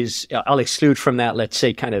focused is, I'll exclude from that, let's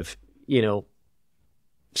say kind of,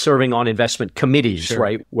 serving on investment committees, Sure.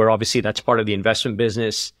 right? Where obviously that's part of the investment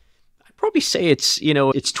business. I'd probably say it's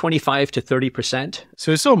 25 to 30%.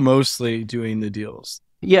 So it's still mostly doing the deals.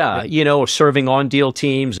 Yeah, serving on deal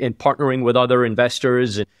teams and partnering with other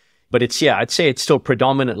investors. But I'd say it's still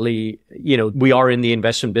predominantly, we are in the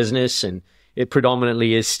investment business and it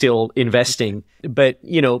predominantly is still investing. But,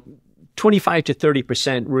 25 to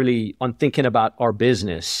 30% really on thinking about our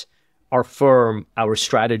business, our firm, our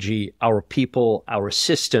strategy, our people, our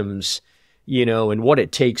systems, and what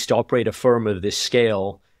it takes to operate a firm of this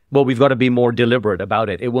scale. Well, we've got to be more deliberate about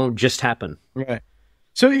it. It won't just happen. Right.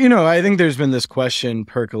 So, I think there's been this question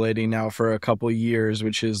percolating now for a couple of years,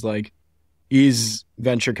 which is like, is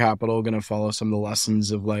venture capital going to follow some of the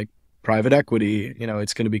lessons of like private equity?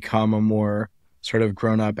 It's going to become a more sort of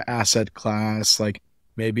grown up asset class. Like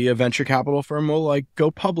maybe a venture capital firm will like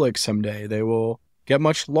go public someday. They will get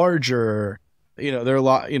much larger. There are a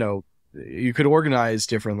lot, you could organize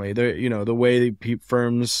differently. The way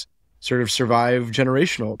firms sort of survive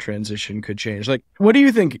generational transition could change. Like, what do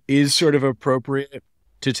you think is sort of appropriate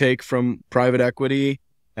to take from private equity?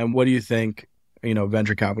 And what do you think,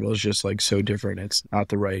 venture capital is just like so different, it's not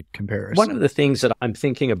the right comparison? One of the things that I'm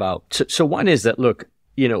thinking about, so one is that, look,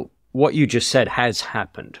 what you just said has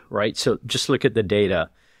happened, right? So just look at the data,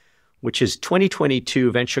 which is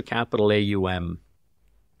 2022 venture capital AUM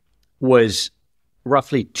was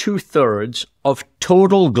roughly 2/3 of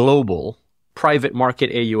total global private market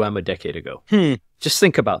AUM a decade ago. Just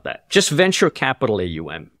think about that. Just venture capital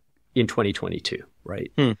AUM in 2022,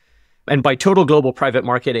 right? And by total global private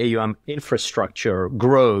market AUM, infrastructure,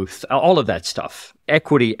 growth, all of that stuff,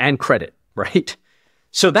 equity and credit, right?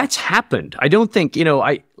 So that's happened. I don't think,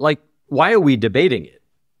 why are we debating it?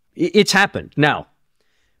 It's happened. Now,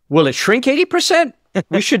 will it shrink 80%?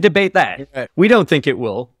 We should debate that. Right. We don't think it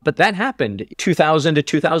will, but that happened 2000 to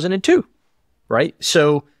 2002, right?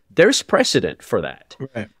 So there's precedent for that.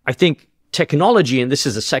 Right. I think technology, and this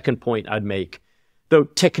is the second point I'd make, though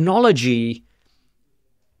technology,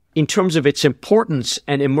 in terms of its importance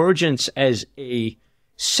and emergence as a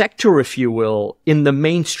sector, if you will, in the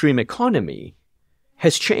mainstream economy,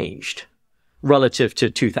 has changed relative to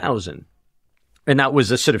 2000. And that was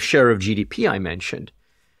the sort of share of GDP I mentioned.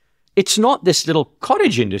 It's not this little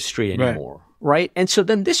cottage industry anymore, right? And so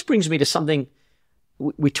then this brings me to something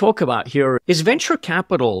we talk about here. Is venture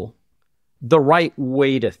capital the right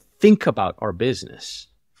way to think about our business,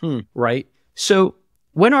 right? So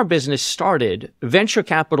when our business started, venture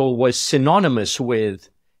capital was synonymous with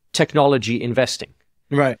technology investing.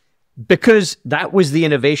 Right. Because that was the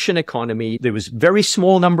innovation economy. There was a very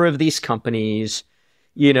small number of these companies.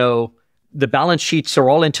 The balance sheets are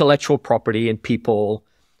all intellectual property and people.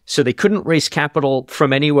 So they couldn't raise capital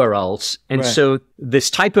from anywhere else. And so this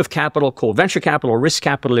type of capital called venture capital or risk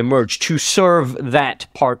capital emerged to serve that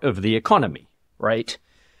part of the economy, right?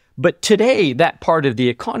 But today, that part of the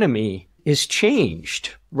economy is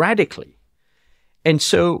changed radically. And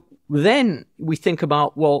so then we think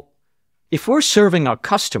about, well, if we're serving our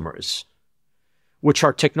customers, which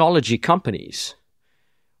are technology companies,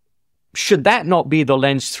 should that not be the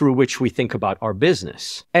lens through which we think about our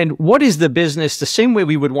business? And what is the business? The same way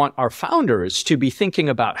we would want our founders to be thinking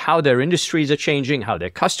about how their industries are changing, how their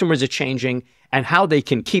customers are changing, and how they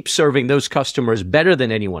can keep serving those customers better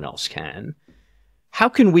than anyone else can. How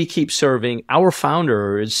can we keep serving our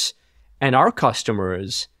founders and our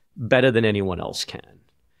customers better than anyone else can?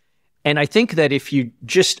 And I think that if you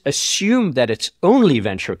just assume that it's only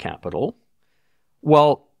venture capital,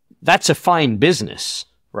 well, that's a fine business,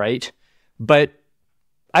 right? But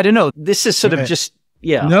I don't know. This is sort of just,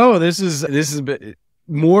 No, this is a bit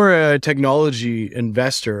more a technology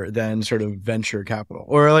investor than sort of venture capital.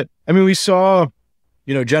 Or like, we saw,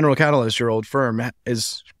 General Catalyst, your old firm,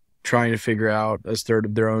 is trying to figure out a third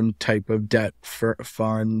of their own type of debt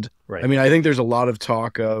fund. Right. I think there's a lot of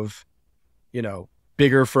talk of,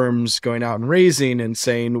 bigger firms going out and raising and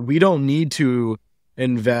saying, we don't need to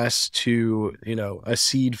invest to, a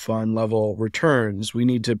seed fund level returns. We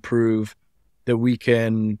need to prove that we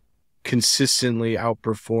can consistently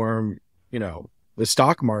outperform, the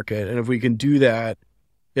stock market. And if we can do that,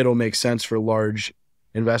 it'll make sense for large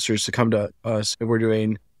investors to come to us if we're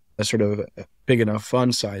doing a sort of big enough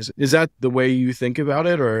fund size. Is that the way you think about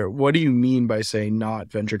it? Or what do you mean by saying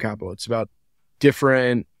not venture capital? It's about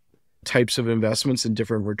different types of investments and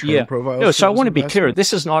different return profiles? No, so I want to be clear.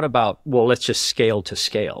 This is not about, well, let's just scale to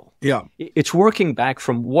scale. Yeah. It's working back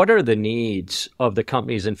from what are the needs of the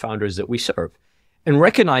companies and founders that we serve, and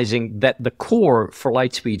recognizing that the core for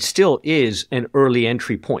Lightspeed still is an early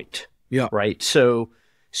entry point. Yeah. Right. So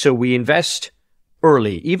we invest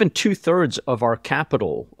early. Even 2/3 of our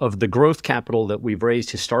capital, of the growth capital that we've raised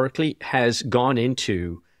historically, has gone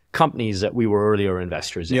into companies that we were earlier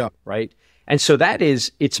investors in. Yeah. Right. And so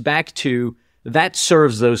it's back to that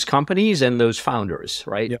serves those companies and those founders,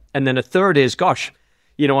 right? Yeah. And then a third is, gosh,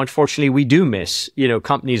 unfortunately we do miss,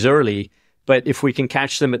 companies early, but if we can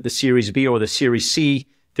catch them at the Series B or the Series C,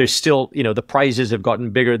 there's still, the prizes have gotten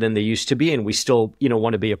bigger than they used to be, and we still,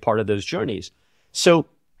 want to be a part of those journeys. So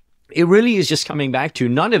it really is just coming back to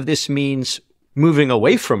none of this means moving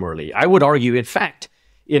away from early. I would argue, in fact,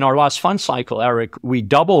 in our last fund cycle, Eric, we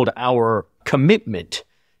doubled our commitment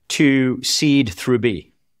to seed through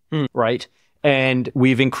B, right? And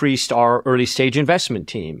we've increased our early stage investment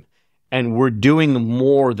team, and we're doing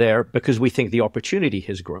more there because we think the opportunity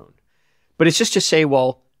has grown. But it's just to say,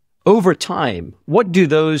 well, over time, what do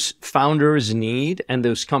those founders need and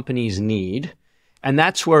those companies need? And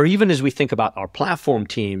that's where, even as we think about our platform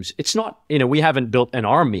teams, it's not, we haven't built an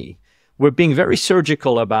army. We're being very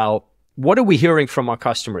surgical about what are we hearing from our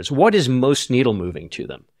customers? What is most needle moving to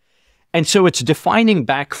them? And so it's defining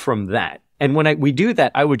back from that. And when we do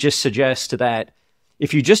that, I would just suggest that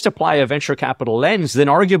if you just apply a venture capital lens, then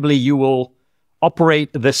arguably you will operate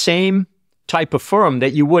the same type of firm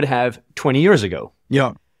that you would have 20 years ago.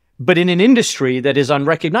 Yeah. But in an industry that is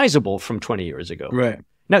unrecognizable from 20 years ago. Right.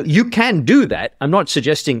 Now, you can do that. I'm not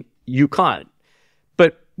suggesting you can't.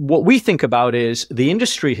 But what we think about is the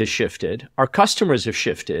industry has shifted. Our customers have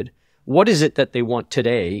shifted. What is it that they want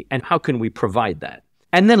today? And how can we provide that?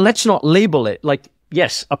 And then let's not label it like,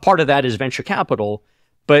 yes, a part of that is venture capital,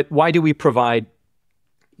 but why do we provide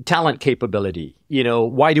talent capability?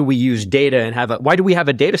 Why do we use data and why do we have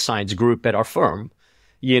a data science group at our firm?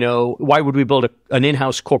 Why would we build an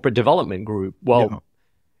in-house corporate development group? Well,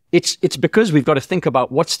 it's because we've got to think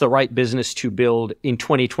about what's the right business to build in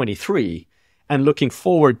 2023 and looking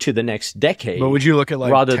forward to the next decade. But would you look at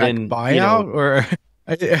like rather tech than buyout or...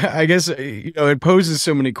 I guess, it poses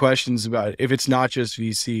so many questions about if it's not just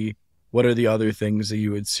VC, what are the other things that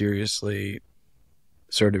you would seriously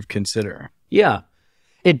sort of consider? Yeah,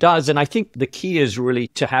 it does. And I think the key is really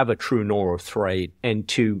to have a true north, right? And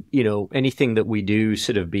to, anything that we do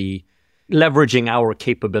sort of be leveraging our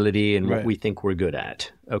capability and what we think we're good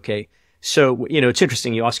at. Okay. So, it's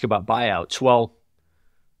interesting you ask about buyouts. Well,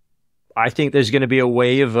 I think there's going to be a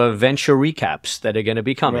wave of venture recaps that are going to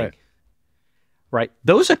be coming. Right.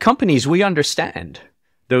 Those are companies we understand.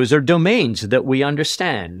 Those are domains that we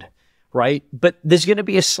understand, right? But there's going to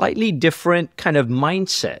be a slightly different kind of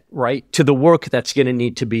mindset, right, to the work that's going to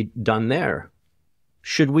need to be done there.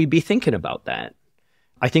 Should we be thinking about that?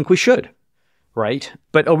 I think we should, right?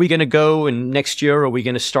 But are we going to go and next year, are we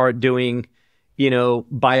going to start doing,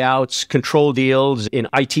 buyouts, control deals in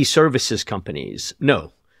IT services companies?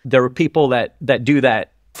 No. There are people that do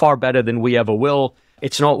that far better than we ever will.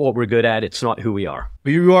 It's not what we're good at. It's not who we are.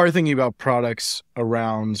 But you are thinking about products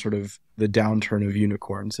around sort of the downturn of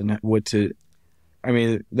unicorns and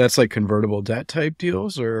that's like convertible debt type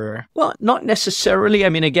deals or? Well, not necessarily.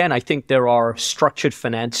 Again, I think there are structured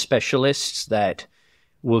finance specialists that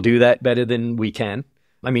will do that better than we can.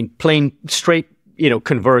 Plain straight,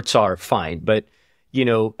 converts are fine. But,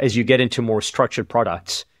 as you get into more structured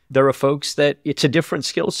products, there are folks that it's a different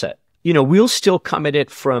skill set. We'll still come at it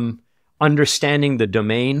from understanding the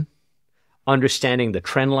domain, understanding the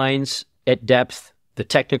trend lines at depth, the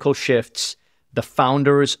technical shifts, the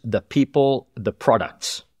founders, the people, the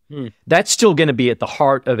products. That's still going to be at the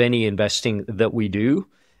heart of any investing that we do,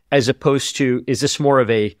 as opposed to, is this more of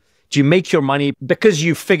do you make your money because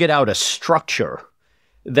you figured out a structure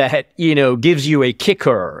that, gives you a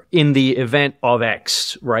kicker in the event of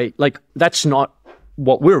X, right? Like, that's not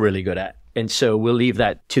what we're really good at. And so we'll leave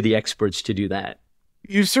that to the experts to do that.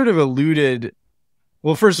 You sort of alluded,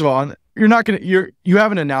 well, first of all, you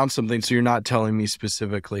haven't announced something, so you're not telling me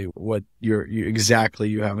specifically what exactly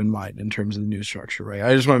you have in mind in terms of the new structure, right?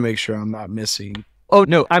 I just want to make sure I'm not missing. Oh,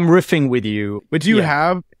 no, I'm riffing with you. But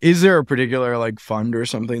is there a particular like fund or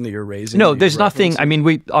something that you're raising? No, there's nothing.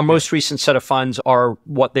 Our most recent set of funds are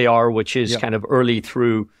what they are, which is kind of early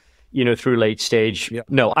through late stage.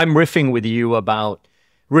 No, I'm riffing with you about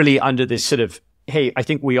really under this sort of hey, I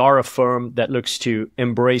think we are a firm that looks to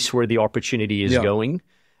embrace where the opportunity is going.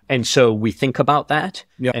 And so we think about that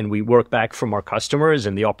and we work back from our customers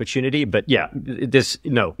and the opportunity. But there's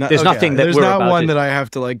nothing that there's we're not about one to... that I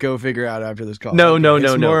have to like go figure out after this call. No.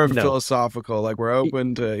 It's more philosophical. Like we're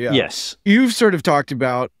open to, Yes. You've sort of talked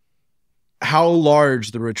about how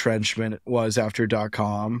large the retrenchment was after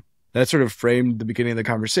 .com. That sort of framed the beginning of the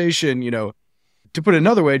conversation. To put it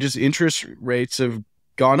another way, just interest rates have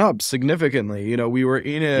gone up significantly. We were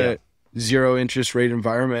in a zero interest rate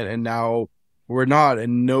environment and now we're not,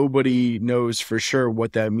 and nobody knows for sure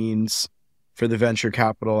what that means for the venture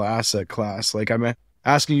capital asset class. Like I'm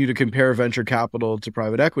asking you to compare venture capital to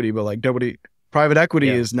private equity, but like private equity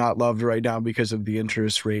is not loved right now because of the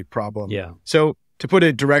interest rate problem. Yeah. So to put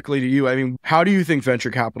it directly to you, I mean, how do you think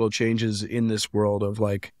venture capital changes in this world of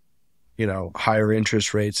like, higher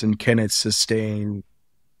interest rates, and can it sustain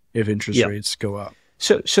if interest rates go up?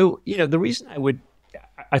 So the reason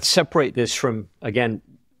I'd separate this from, again,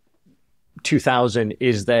 2000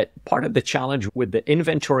 is that part of the challenge with the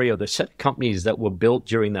inventory of the set of companies that were built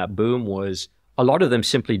during that boom was a lot of them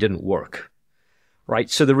simply didn't work, right?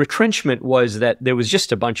 So the retrenchment was that there was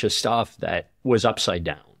just a bunch of stuff that was upside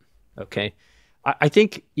down, okay? I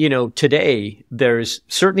think, today there's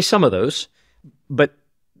certainly some of those, but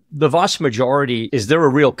the vast majority there are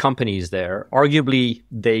real companies there. Arguably,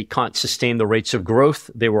 they can't sustain the rates of growth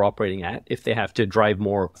they were operating at if they have to drive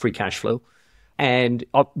more free cash flow. And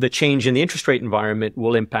the change in the interest rate environment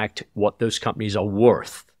will impact what those companies are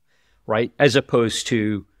worth, right? As opposed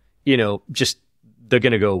to, just they're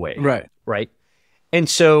going to go away. Right. Right. And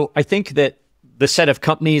so I think that the set of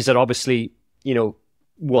companies that obviously,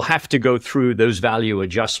 will have to go through those value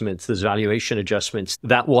adjustments, those valuation adjustments,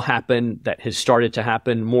 that will happen, that has started to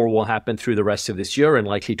happen. More will happen through the rest of this year and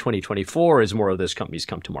likely 2024 as more of those companies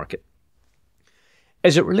come to market.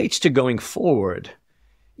 As it relates to going forward,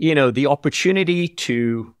 the opportunity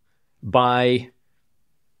to buy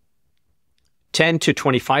 10 to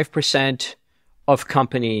 25% of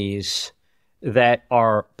companies that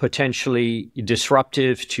are potentially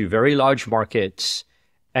disruptive to very large markets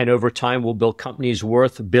and over time will build companies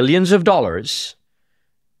worth billions of dollars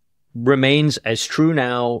remains as true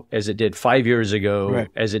now as it did 5 years ago,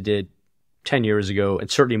 as it did 10 years ago, and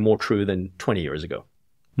certainly more true than 20 years ago.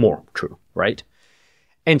 More true, right?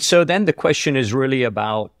 And so then the question is really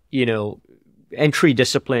about, entry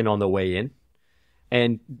discipline on the way in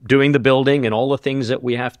and doing the building and all the things that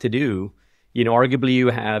we have to do. Arguably you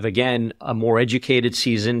have, again, a more educated,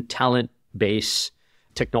 seasoned talent base.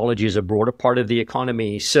 Technology is a broader part of the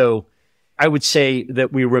economy. So I would say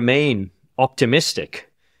that we remain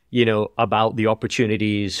optimistic, about the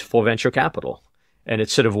opportunities for venture capital. And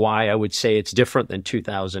it's sort of why I would say it's different than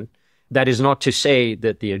 2000. That is not to say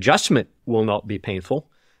that the adjustment will not be painful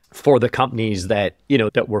for the companies that,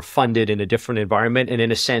 that were funded in a different environment and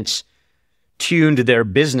in a sense tuned their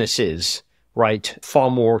businesses, right,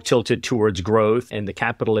 far more tilted towards growth, and the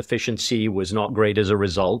capital efficiency was not great as a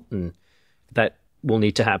result. And that will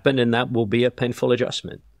need to happen, and that will be a painful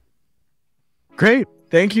adjustment. Great.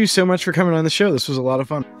 Thank you so much for coming on the show. This was a lot of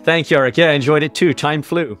fun. Thank you, Eric. Yeah, I enjoyed it too. Time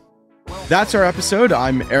flew. That's our episode.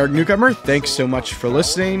 I'm Eric Newcomer. Thanks so much for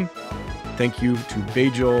listening. Thank you to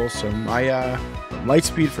Bejul Somaia from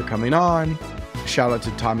Lightspeed for coming on. Shout out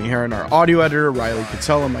to Tommy Heron, our audio editor, Riley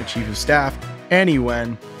Kinsella, my chief of staff, Annie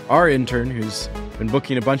Wen, our intern, who's been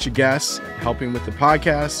booking a bunch of guests, helping with the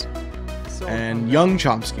podcast, and Young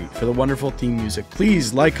Chomsky for the wonderful theme music.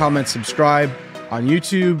 Please like, comment, subscribe on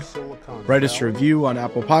YouTube, write us a review on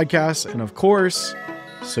Apple Podcasts, and of course,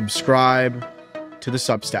 subscribe to the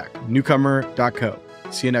Substack, newcomer.co.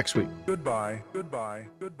 See you next week. Goodbye, goodbye,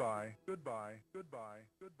 goodbye, goodbye, goodbye,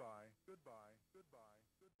 goodbye.